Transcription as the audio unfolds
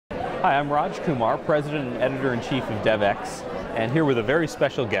Hi, I'm Raj Kumar, President and Editor-in-Chief of DevX, and here with a very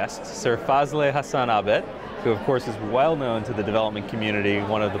special guest, Sir Fazle Hasan Abed, who of course is well known to the development community,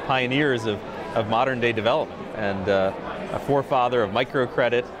 one of the pioneers of modern-day development, and a forefather of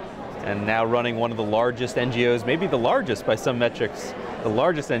microcredit, and now running one of the largest NGOs, maybe the largest by some metrics, the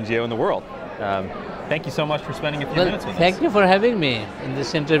largest NGO in the world. Thank you so much for spending a few minutes with us. Thank you for having me in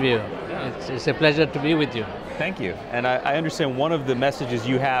this interview. It's a pleasure to be with you. Thank you. And I understand one of the messages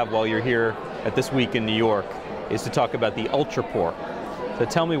you have while you're here at this week in New York is to talk about the ultra poor. So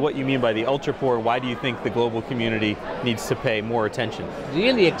tell me what you mean by the ultra poor. Why do you think the global community needs to pay more attention?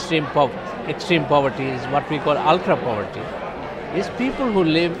 Really extreme poverty is what we call ultra poverty. It's people who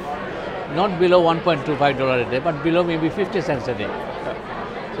live not below $1.25 a day, but below maybe 50 cents a day.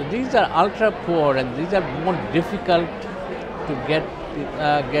 So these are ultra poor, and these are more difficult to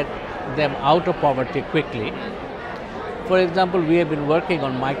get them out of poverty quickly. For example, we have been working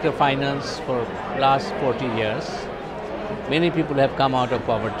on microfinance for last 40 years. Many people have come out of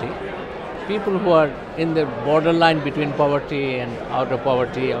poverty. People who are in the borderline between poverty and out of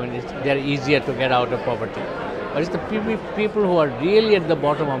poverty, I mean, they're easier to get out of poverty. But it's the people who are really at the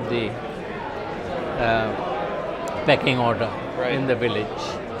bottom of the pecking order in the village.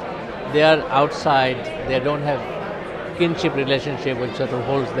 They are outside, they don't have kinship relationship which sort of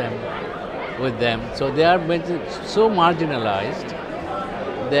holds them with them. So they are so marginalized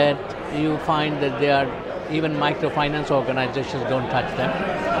that you find that they are, even microfinance organizations don't touch them.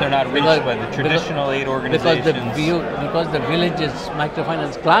 They're not reached by the traditional aid organizations. Because the village's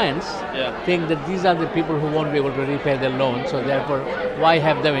microfinance clients think that these are the people who won't be able to repay their loans, so therefore why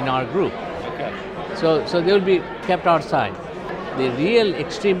have them in our group? Okay. So they will be kept outside. The real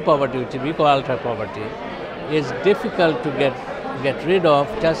extreme poverty, which we call ultra poverty, is difficult to get rid of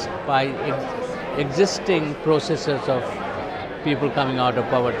just by existing processes of people coming out of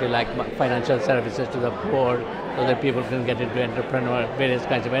poverty, like financial services to the poor, so that people can get into various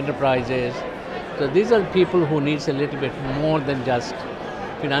kinds of enterprises. So these are people who needs a little bit more than just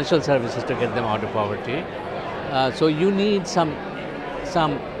financial services to get them out of poverty. So you need some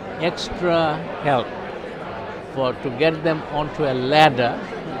extra help to get them onto a ladder,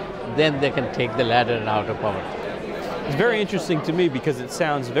 then they can take the ladder and out of poverty. It's very interesting to me because it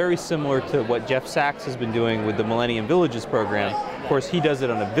sounds very similar to what Jeff Sachs has been doing with the Millennium Villages program. Of course, he does it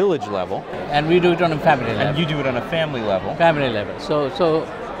on a village level. And we do it on a family level. And you do it on a family level. Family level. So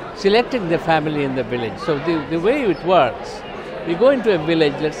selecting the family in the village. So the way it works, we go into a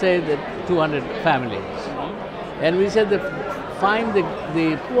village, let's say that 200 families, and we say that find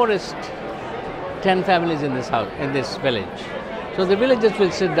the poorest 10 families in this house, in this village. So the villagers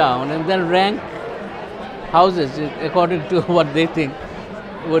will sit down and then rank houses according to what they think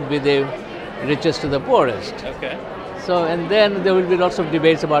would be the richest to the poorest. Okay. So, and then there will be lots of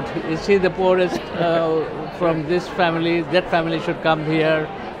debates about, is he the poorest from this family, that family should come here,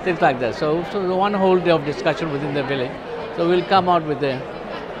 things like that. So the one whole day of discussion within the village. So we'll come out with the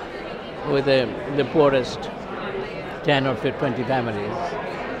poorest 10 or 20 families.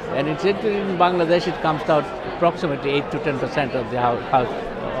 And in Bangladesh, it comes out approximately 8 to 10% of the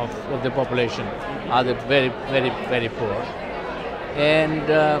of the population are the very, very, very poor. And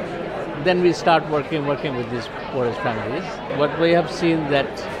then we start working with these poorest families. What we have seen that,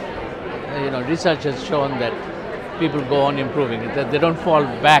 research has shown that people go on improving it, that they don't fall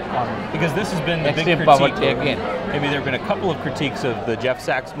back on because this has been the extreme big poverty again. Maybe there have been a couple of critiques of the Jeff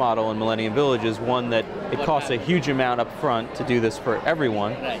Sachs model in Millennium Villages. One, that it costs a huge amount up front to do this for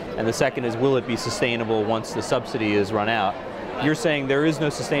everyone. Right. And the second is, will it be sustainable once the subsidy is run out? You're saying there is no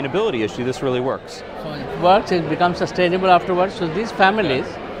sustainability issue, this really works. So it works, it becomes sustainable afterwards. So these families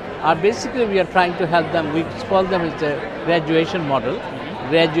are basically, we are trying to help them, we call them as a graduation model,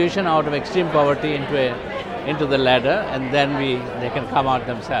 graduation out of extreme poverty into the ladder, and then they can come out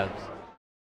themselves.